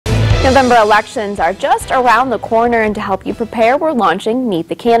November elections are just around the corner, and to help you prepare, we're launching Meet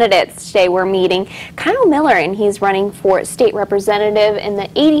the Candidates. Today we're meeting Kyle Miller, and he's running for state representative in the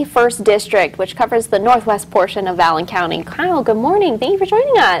 81st District, which covers the northwest portion of Allen County. Kyle, good morning. Thank you for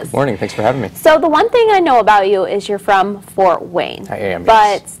joining us. Good morning. Thanks for having me. So the one thing I know about you is you're from Fort Wayne. I am,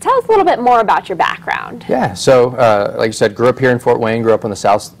 But yes. tell us a little bit more about your background. Yeah, so like you said, grew up here in Fort Wayne, grew up on the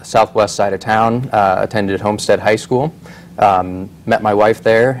southwest side of town, attended Homestead High School. Met my wife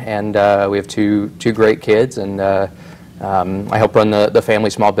there, and we have two great kids, and I help run the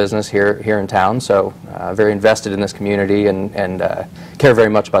family small business here in town, so very invested in this community and care very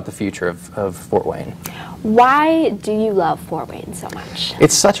much about the future of Fort Wayne. Why do you love Fort Wayne so much?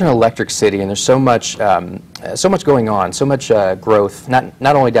 It's such an electric city, and there's so much going on, so much growth,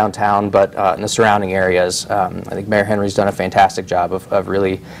 not only downtown, but in the surrounding areas. I think Mayor Henry's done a fantastic job of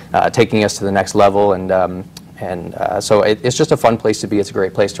really taking us to the next level, so it's just a fun place to be. It's a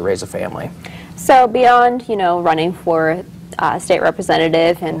great place to raise a family. So beyond, running for state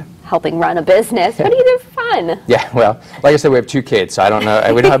representative and helping run a business, what do you do for fun? Yeah, well, like I said, we have two kids, so I don't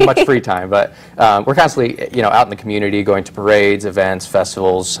know. We don't have much free time, but we're constantly, out in the community, going to parades, events,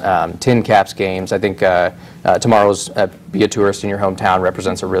 festivals, tin caps games. I think tomorrow's Be a Tourist in Your Hometown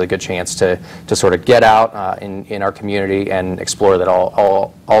represents a really good chance to sort of get out in our community and explore that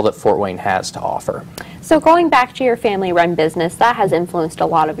all that Fort Wayne has to offer. So going back to your family-run business, that has influenced a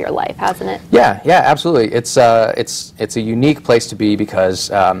lot of your life, hasn't it? Yeah, absolutely. It's a unique place to be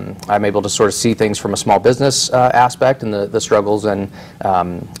because I'm able to sort of see things from a small business aspect and the struggles and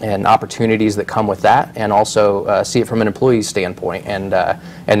opportunities that come with that, and also see it from an employee standpoint and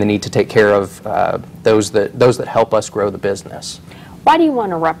the need to take care of those that help us grow the business. Why do you want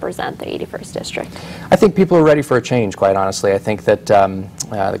to represent the 81st District? I think people are ready for a change, quite honestly. I think that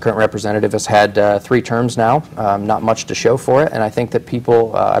the current representative has had 3 terms now, not much to show for it, and I think that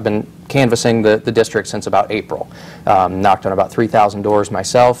people, I've been canvassing the district since about April. Knocked on about 3,000 doors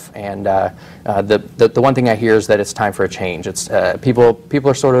myself, and the one thing I hear is that it's time for a change. It's people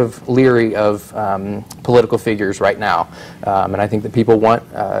are sort of leery of political figures right now, and I think that people want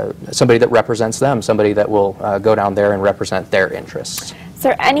somebody that represents them, somebody that will go down there and represent their interests. Is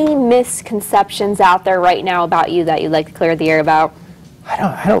there any misconceptions out there right now about you that you'd like to clear the air about?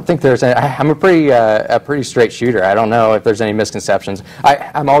 I don't think there's any. I'm a pretty straight shooter. I don't know if there's any misconceptions.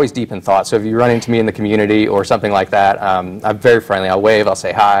 I'm always deep in thought, so if you run into me in the community or something like that, I'm very friendly. I'll wave, I'll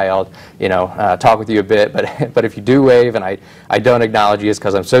say hi, I'll talk with you a bit, but if you do wave and I don't acknowledge you, it's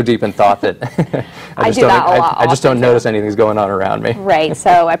because I'm so deep in thought that I just don't notice anything's going on around me. Right,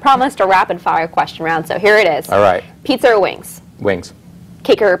 so I promised a rapid fire question round, so here it is. All right. Pizza or wings? Wings.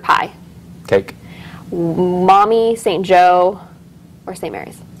 Cake or pie? Cake. Mommy, St. Joe, or St.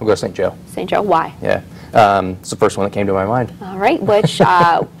 Mary's? We'll go St. Joe. St. Joe, why? Yeah, it's the first one that came to my mind. All right, which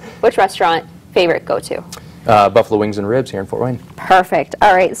restaurant favorite go-to? Buffalo Wings and Ribs here in Fort Wayne. Perfect.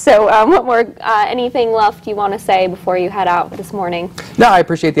 All right, so what more, anything left you want to say before you head out this morning? No, I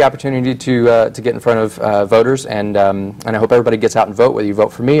appreciate the opportunity to get in front of voters, and I hope everybody gets out and vote, whether you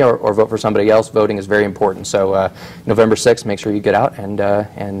vote for me or vote for somebody else. Voting is very important, so November 6th, make sure you get out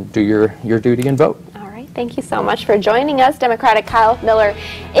and do your duty and vote. Thank you so much for joining us. Democratic Kyle Miller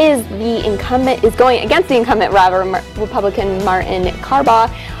is going against the incumbent Republican Martin Carbaugh.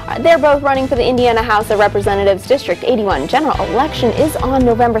 They're both running for the Indiana House of Representatives District 81. General election is on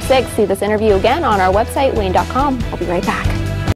November 6th. See this interview again on our website, wayne.com. I'll be right back.